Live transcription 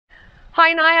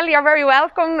Hi Niall, you're very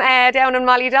welcome down in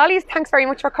Molly Dolly's. Thanks very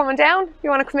much for coming down. If you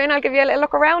want to come in, I'll give you a little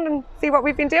look around and see what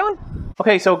we've been doing.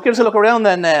 Okay, so give us a look around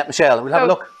then, Michelle. We'll have a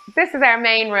look. This is our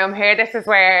main room here. This is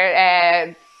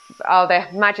where all the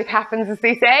magic happens, as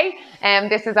they say.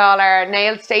 This is all our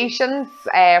nail stations,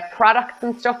 products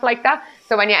and stuff like that.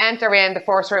 So when you enter in, the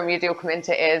first room you do come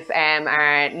into is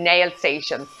our nail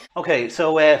stations. Okay,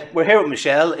 so we're here with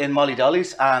Michelle in Molly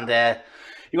Dolly's, and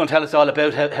you're going to tell us all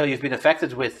about how you've been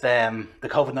affected with the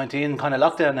COVID-19 kind of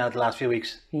lockdown now the last few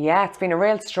weeks. Yeah, it's been a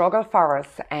real struggle for us.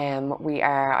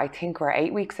 I think we're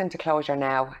 8 weeks into closure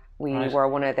now. We were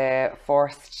one of the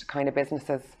first kind of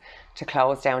businesses to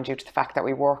close down due to the fact that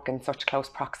we work in such close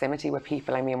proximity with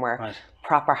people. I mean, we're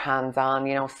proper hands-on,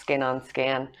 you know, skin on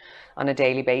skin on a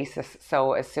daily basis.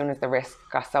 So as soon as the risk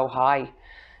got so high,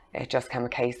 it just came a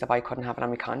case of I couldn't have it on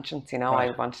my conscience, you know.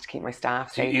 I wanted to keep my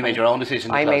staff safe. So you made your own decision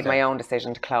to close? I made my own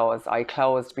decision to close. I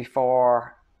closed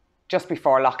just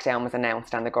before lockdown was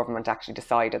announced and the government actually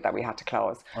decided that we had to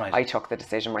close. I took the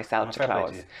decision myself to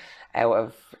close out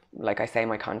of, like I say,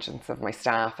 my conscience of my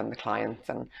staff and the clients,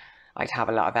 and I'd have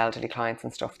a lot of elderly clients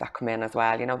and stuff that come in as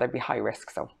well, you know, they'd be high risk,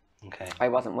 so I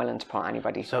wasn't willing to put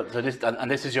anybody. So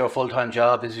this is your full-time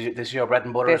job, this is your bread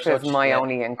and butter? This is my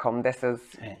only income, this is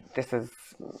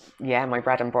my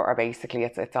bread and butter basically.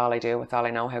 It's all I do, it's all I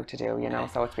know how to do, you know,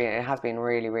 so it has been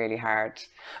really, really hard.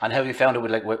 And how have you found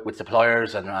it with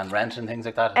suppliers and rent and things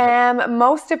like that?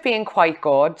 Most have been quite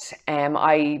good.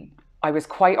 I was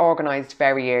quite organised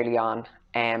very early on.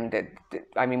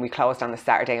 I mean, we closed on the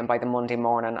Saturday, and by the Monday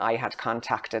morning I had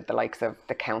contacted the likes of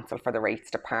the council for the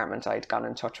rates department. I'd gone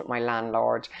in touch with my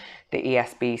landlord, the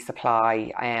ESB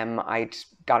supply. I'd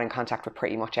got in contact with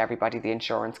pretty much everybody, the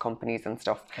insurance companies and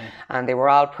stuff, and they were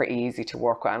all pretty easy to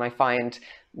work with. And I find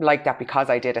like that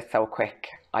because I did it so quick,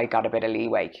 I got a bit of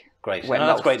leeway. Great, no,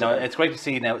 that's great. No, it's great to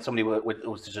see now somebody with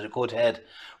such a good head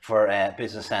for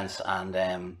business sense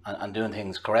and doing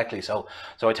things correctly. So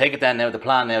I take it then now the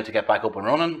plan now to get back up and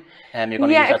running. You're going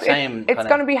to use that same. It's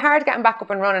going to be hard getting back up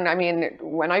and running. I mean,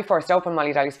 when I first opened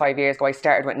Molly Dolly's 5 years ago, I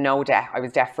started with no debt. I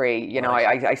was debt free. You know,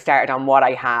 I started on what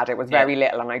I had. It was very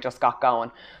little, and I just got going.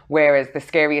 Whereas the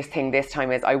scariest thing this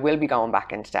time is I will be going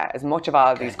back into debt. As much of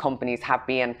all these companies have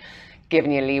been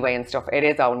giving you leeway and stuff, it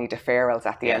is only deferrals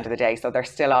at the end of the day, so they're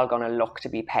still all going to look to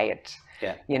be paid,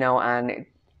 you know, and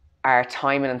our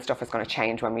timing and stuff is going to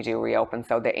change when we do reopen,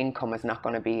 so the income is not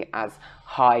going to be as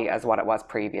high as what it was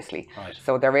previously.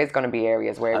 So there is going to be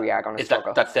areas where we are going to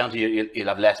struggle. That's down to you'll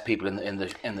have less people in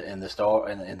the store,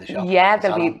 in the shop. Yeah,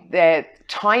 the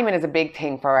timing is a big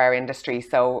thing for our industry.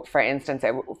 So for instance,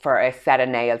 for a set of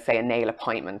nails, say a nail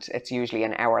appointment, it's usually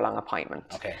an hour-long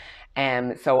appointment.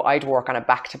 So I'd work on a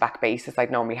back-to-back basis.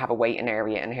 I'd normally have a waiting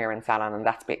area in here in salon, and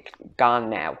that's gone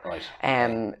now.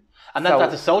 And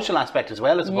that's a social aspect as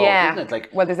well, I suppose, isn't it? Like,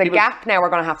 well, there's a gap now we're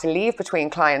going to have to leave between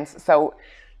clients. So,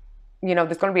 you know,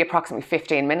 there's going to be approximately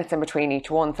 15 minutes in between each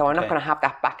one. So I'm not going to have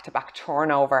that back-to-back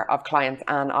turnover of clients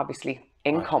and obviously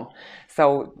income.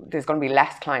 So there's going to be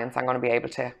less clients I'm going to be able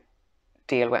to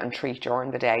deal with and treat during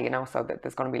the day, you know, so that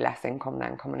there's going to be less income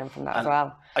then coming in from that as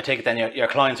well. I take it then your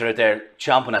clients are out there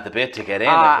chomping at the bit to get in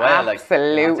as well.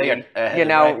 Absolutely. You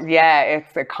know,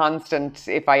 it's a constant.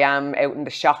 If I am out in the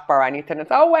shop or anything,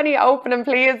 it's, oh, when are you opening?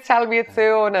 Please tell me it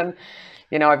soon. And,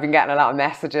 you know, I've been getting a lot of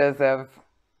messages of,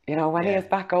 you know, when he is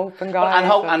back open, guys.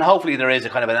 And hopefully there is a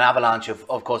kind of an avalanche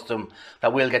of custom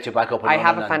that will get you back up and running. I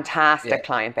have a fantastic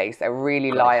client base, a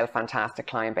really loyal, fantastic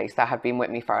client base that have been with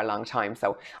me for a long time.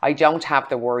 So I don't have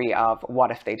the worry of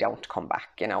what if they don't come back,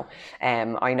 you know.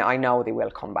 I know they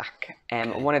will come back.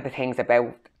 One of the things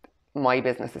about my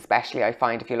business especially, I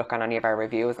find if you look on any of our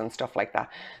reviews and stuff like that,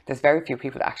 there's very few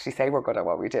people that actually say we're good at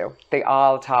what we do. They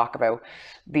all talk about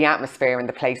the atmosphere and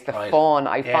the place, the fun.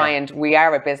 I find we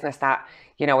are a business that,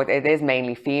 you know, it is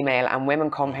mainly female, and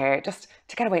women come here just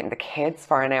to get away from the kids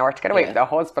for an hour, to get away from the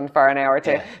husband for an hour.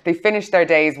 They finish their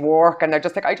day's work and they're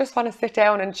just like, I just want to sit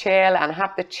down and chill and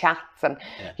have the chats, and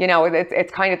you know,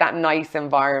 it's kind of that nice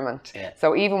environment.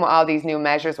 So even with all these new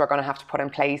measures we're going to have to put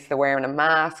in place, the wearing of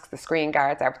masks, the screen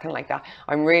guards, everything like that,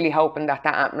 I'm really hoping that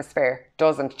atmosphere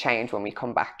doesn't change when we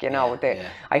come back, you know.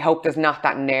 I hope there's not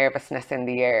that nervousness in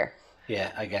the air.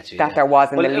 Yeah, I get you. That there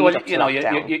was in the lead up to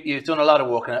lockdown. You've done a lot of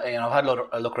work, and you know, I've had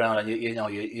a look around, and you know,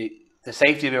 the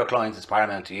safety of your clients is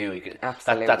paramount to you.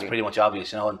 Absolutely, that's pretty much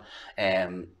obvious, you know,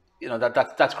 and you know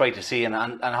that's great to see,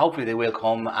 and hopefully they will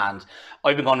come. And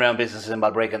I've been going around businesses in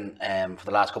Balbriggan for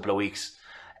the last couple of weeks,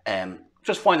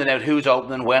 just finding out who's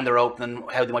opening, when they're opening,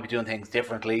 how they might be doing things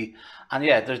differently, and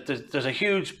yeah, there's a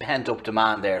huge pent up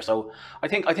demand there. So I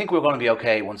think we're going to be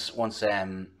okay once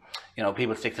you know,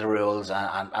 people stick to the rules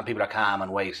and people are calm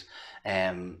and wait.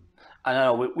 I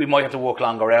know we might have to work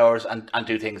longer hours and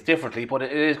do things differently, but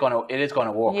it is going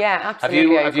to work. Yeah,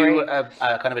 absolutely. Have you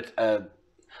kind of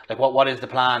like what is the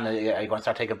plan? Are you going to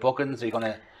start taking bookings? Are you going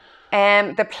to?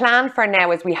 The plan for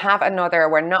now is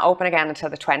we're not open again until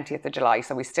the 20th of July,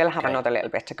 so we still have another little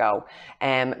bit to go.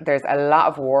 There's a lot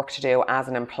of work to do as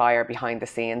an employer behind the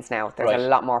scenes now. There's a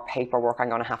lot more paperwork I'm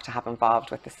going to have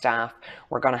involved with the staff.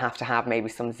 We're going to have maybe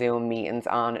some Zoom meetings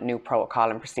on new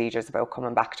protocol and procedures about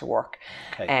coming back to work.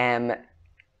 Okay.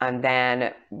 And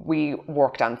then we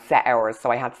worked on set hours.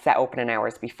 So I had set opening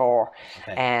hours before.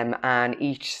 Okay. And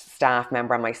each staff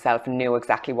member and myself knew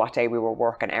exactly what day we were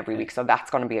working every week. So that's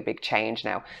going to be a big change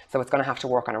now. So it's going to have to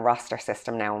work on a roster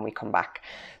system now when we come back.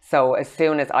 So as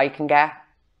soon as I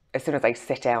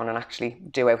sit down and actually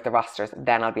do out the rosters,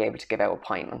 then I'll be able to give out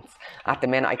appointments. At the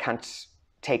minute, I can't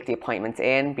take the appointments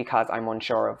in because I'm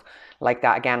unsure of like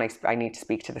that. Again, I need to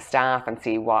speak to the staff and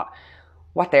see what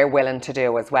they're willing to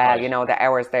do as well, the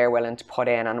hours they're willing to put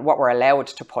in and what we're allowed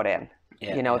to put in.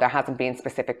 There hasn't been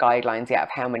specific guidelines yet of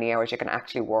how many hours you can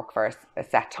actually work for a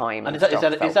set time. And is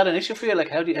that an issue for you? Like,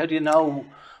 how do you know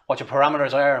what your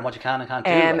parameters are and what you can and can't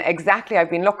do? Exactly. I've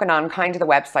been looking on kind of the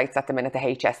websites at the minute, the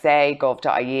HSA,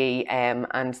 gov.ie,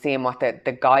 and seeing what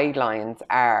the guidelines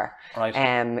are. Right.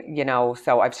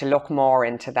 So I have to look more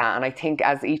into that. And I think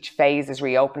as each phase is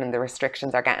reopening, the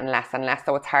restrictions are getting less and less.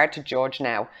 So it's hard to judge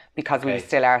now because we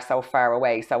still are so far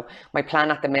away. So my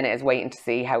plan at the minute is waiting to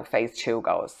see how phase 2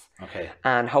 goes. Okay.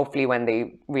 And hopefully when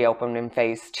they reopen in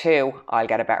phase 2, I'll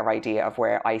get a better idea of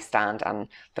where I stand and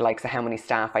the likes of how many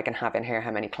staff I can have in here,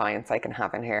 how many clients I can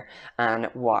have in here, and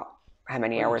how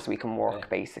many hours we can work,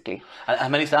 basically. And how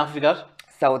many staff have you got?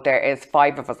 So there is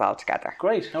 5 of us all together.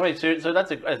 Great, all right. So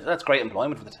that's great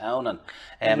employment for the town, and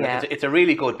it's a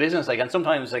really good business. Like, and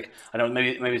sometimes I know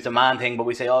maybe it's a man thing, but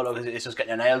we say, oh look, it's just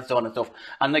getting your nails done and stuff.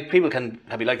 And like people can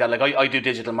be like that. Like I do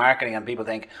digital marketing, and people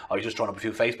think, oh, you're just throwing up a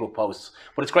few Facebook posts.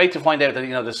 But it's great to find out that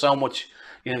there's so much.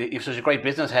 You've such a great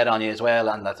business head on you as well,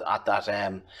 and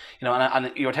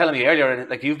and you were telling me earlier,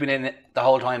 like you've been in the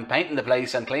whole time painting the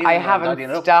place and cleaning. I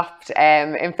haven't stopped.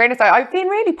 In fairness, I've been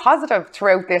really positive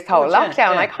throughout this whole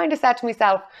lockdown. Yeah. I kind of said to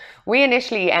myself, we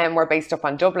initially were based up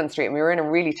on Dublin Street, and we were in a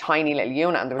really tiny little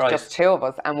unit, and there was just 2 of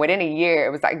us. And within a year, it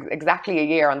was exactly a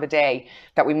year on the day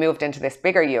that we moved into this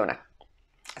bigger unit.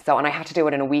 So, and I had to do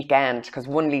it in a weekend because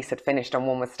one lease had finished and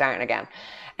one was starting again.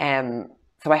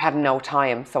 So I had no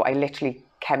time. So I literally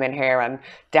came in here and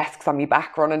desks on me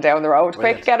back running down the road,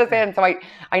 quick, get us in. So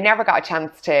I never got a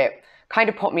chance to kind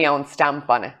of put my own stamp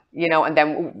on it, and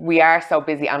then we are so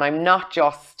busy, and I'm not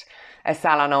just a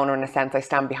salon owner in a sense. I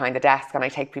stand behind the desk and I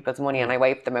take people's money and I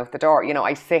wave them out the door.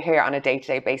 I sit here on a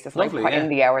day-to-day basis and I put in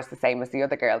the hours the same as the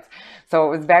other girls. So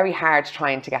it was very hard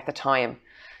trying to get the time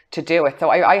to do it. So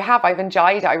I've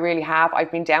enjoyed it. I really have.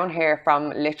 I've been down here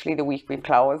from literally the week we've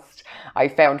closed. I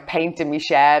found paint in my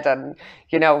shed and,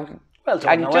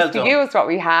 used what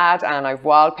we had, and I've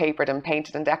wallpapered and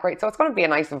painted and decorated. So it's going to be a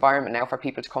nice environment now for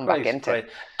people to come back into. Right.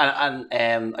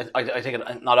 And I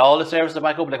think not all the services are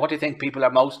back up. Like, what do you think people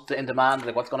are most in demand?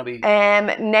 Like, what's going to be?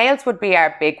 Nails would be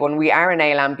our big one. We are a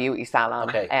nail and beauty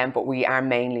salon, but we are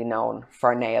mainly known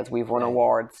for nails. We've won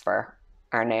awards for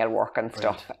our nail work and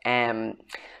stuff.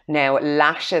 Now,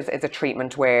 lashes is a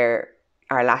treatment where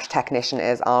our lash technician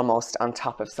is almost on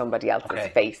top of somebody else's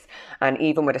face. And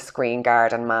even with a screen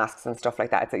guard and masks and stuff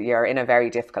like that, you're in a very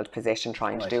difficult position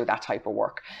trying to do that type of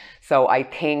work. So I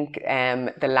think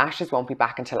the lashes won't be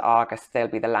back until August. They'll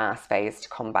be the last phase to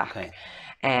come back.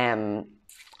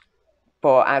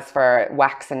 But as for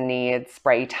waxing needs,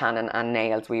 spray tanning and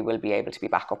nails, we will be able to be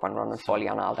back up and running fully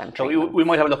on all them treatments. So we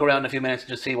might have a look around in a few minutes to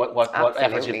just see what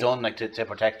efforts you've done, like to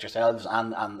protect yourselves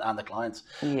and the clients.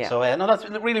 Yeah. So that's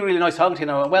really, really nice talking to you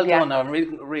now. Well done now.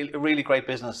 Really great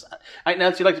business. Anything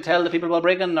else you'd like to tell the people about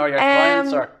Balbriggan or your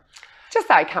clients or? Just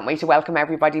that I can't wait to welcome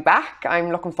everybody back.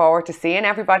 I'm looking forward to seeing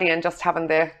everybody and just having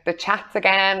the chats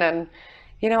again and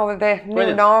the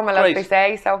new normal, as they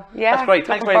say. So that's great.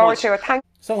 Thanks very much. To it. Thanks.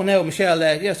 So now, Michelle,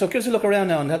 so give us a look around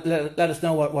now and let us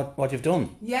know what you've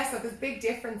done. Yes, so there's big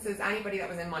differences. Anybody that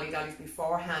was in Molly Dolly's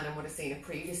beforehand and would have seen it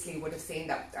previously would have seen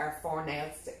that our 4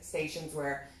 nail stations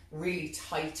were really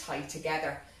tight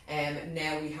together.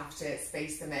 Now we have to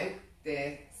space them out,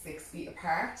 the 6 feet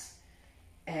apart.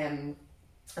 And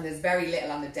there's very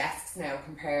little on the desks now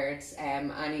compared.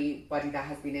 Anybody that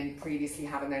has been in previously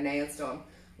having their nails done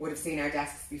would have seen our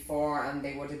desks before, and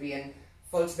they would have been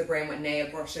full to the brim with nail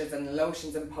brushes and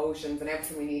lotions and potions and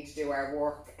everything we need to do our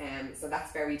work. So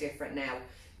that's very different now.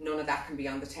 None of that can be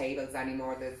on the tables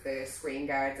anymore. There's the screen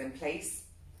guards in place.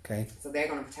 Okay. So they're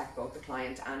going to protect both the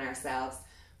client and ourselves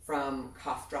from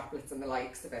cough droplets and the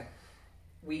likes of it.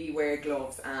 we wear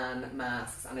gloves and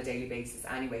masks on a daily basis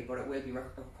anyway, but it will be a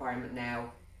requirement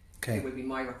now. Okay. It will be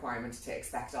my requirement to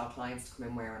expect all clients to come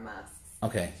in wearing masks.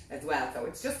 Okay. As well. So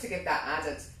it's just to give that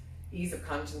added ease of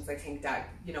conscience. I think that,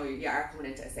 you know, you are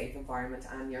coming into a safe environment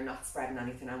and you're not spreading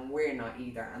anything, and we're not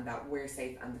either, and that we're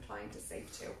safe and the client is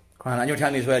safe too. And you're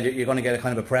telling me as well, you're going to get a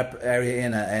kind of a prep area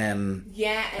in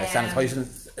a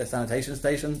sanitation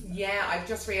station? Yeah, I've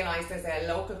just realised there's a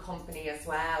local company as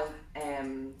well,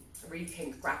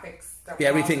 Rethink Graphics.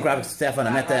 Yeah, Rethink Graphics, Stefan, I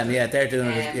met them. Yeah, they're doing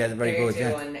it. Yeah, they're very good.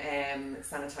 They're doing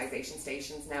sanitisation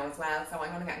stations now as well. So I'm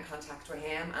going to get in contact with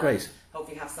him. And Great.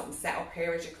 hopefully have something set up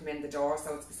here as you come in the door.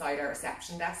 So it's beside our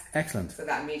reception desk. Excellent. So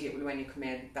that immediately when you come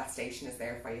in, that station is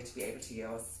there for you to be able to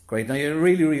use. Great. Now you're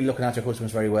really, really looking at your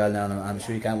customers very well now, and I'm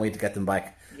sure you can't wait to get them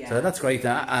back. Yeah. So that's great.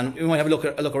 And we might have a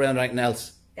look around anything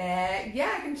else.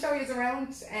 Yeah, I can show you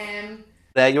around.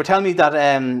 You were telling me that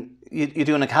you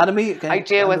do an academy. I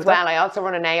do as well. I also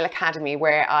run a nail academy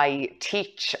where I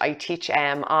teach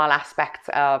all aspects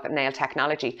of nail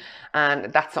technology,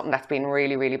 and that's something that's been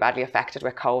really, really badly affected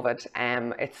with COVID.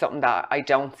 It's something that I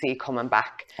don't see coming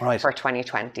back for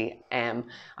 2020.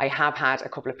 I have had a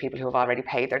couple of people who have already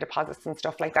paid their deposits and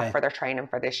stuff like that for their training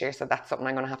for this year, so that's something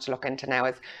I'm going to have to look into now,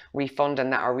 is refunding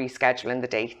that or rescheduling the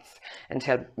dates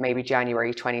until maybe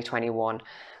January 2021.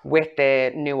 With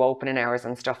the new opening hours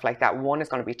and stuff like that, one is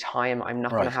going to be time. I'm not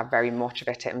going to have very much of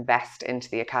it to invest into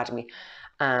the academy.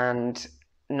 And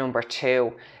number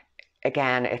two,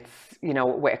 again, it's, you know,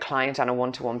 with a client on a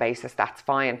one-to-one basis, that's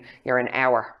fine. You're an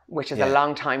hour, which is a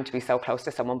long time to be so close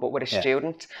to someone. But with a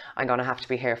student, I'm going to have to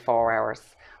be here 4 hours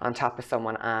on top of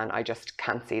someone, and I just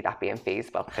can't see that being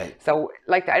feasible. So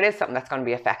like that, it is something that's going to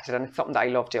be affected, and it's something that I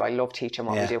love do. I love teaching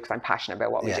what we do because I'm passionate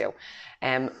about what we do.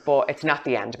 But it's not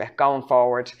the end of it. Going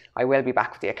forward, I will be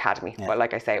back with the academy, but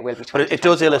like I say, it will be. But it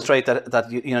does illustrate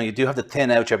that you know, you do have to thin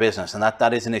out your business, and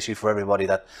that is an issue for everybody.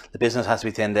 That the business has to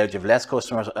be thinned out. You have less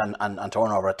customers and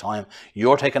turnover at time.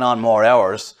 You're taking on more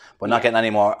hours, but not getting any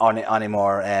more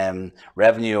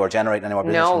revenue or generating any more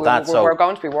business from that. So we're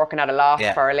going to be working at a loss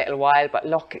for a little while. But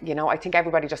look, you know, I think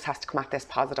everybody just has to come at this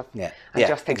positive. And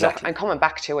just think, look, I'm coming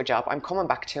back to a job. I'm coming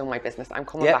back to my business. I'm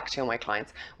coming back to my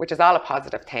clients, which is all a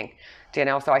positive thing. Do you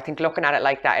know? So I think looking at it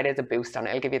like that, it is a boost, and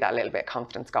it'll give you that little bit of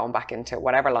confidence going back into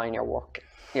whatever line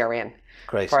you're in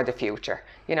for the future.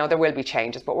 You know, there will be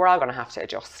changes, but we're all going to have to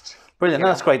adjust. Brilliant. No,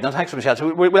 that's great. No, thanks, Michelle.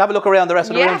 So we'll have a look around the rest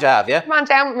of the rooms you have, Come on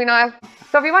down with me, Niall.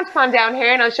 So if you want to come on down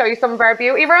here, and I'll show you some of our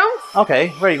beauty rooms.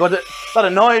 Okay, very good. A lot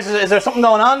of noise. Is there something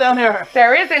going on down here?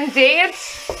 There is indeed.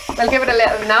 We'll give it a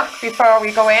little knock before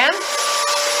we go in.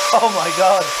 Oh my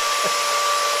God.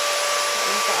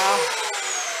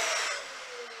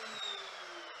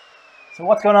 So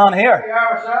what's going on here?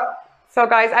 So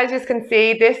guys, as you can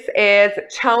see, this is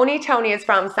Tony. Tony is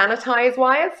from Sanitize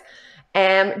Wise.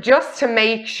 Just to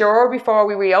make sure before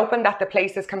we reopen that the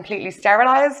place is completely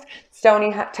sterilised,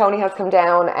 Tony has come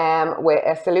down with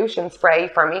a solution spray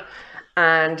for me,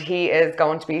 and he is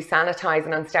going to be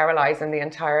sanitising and sterilising the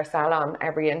entire salon,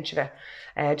 every inch of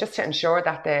it, just to ensure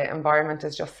that the environment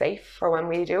is just safe for when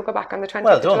we do go back on the 20th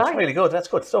Well of done, July. really good. That's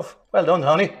good stuff. Well done,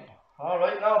 Tony. All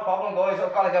right, no problem, guys.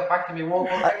 I've got to get back to me work.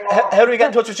 How do we get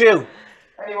in touch with you?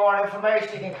 Any more information,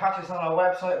 you can catch us on our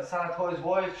website, Sanitize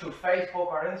Wise, through Facebook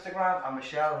or Instagram. And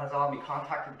Michelle has all my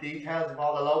contact details if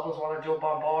all the locals want to jump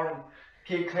on board and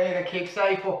keep clean and keep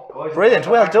safe. Guys, brilliant,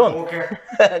 well done.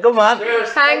 Good man. Cheers.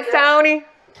 Thanks, Tony.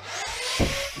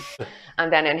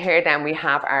 And then in here then we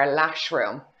have our lash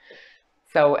room.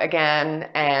 So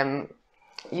again,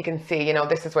 you can see, you know,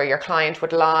 this is where your client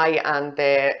would lie and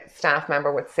the staff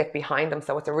member would sit behind them.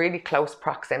 So it's a really close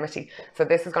proximity. So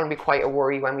this is going to be quite a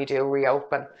worry when we do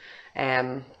reopen,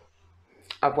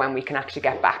 of when we can actually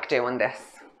get back doing this.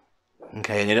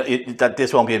 Okay, and you know, that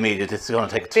this won't be immediate. This is going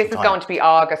to take some time. This is going to be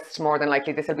August, more than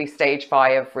likely. This will be stage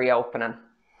 5 reopening.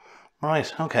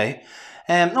 Right, okay.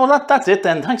 No, that's it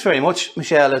then. Thanks very much,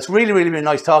 Michelle. It's really, really been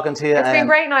nice talking to you. It's been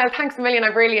great, Niall. Thanks a million.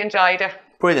 I've really enjoyed it.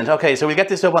 Brilliant. Okay, so we'll get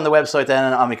this up on the website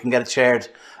then, and we can get it shared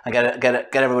and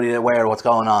get everybody aware of what's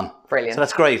going on. Brilliant. So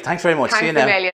that's great. Thanks very much. Thanks See you now. A million.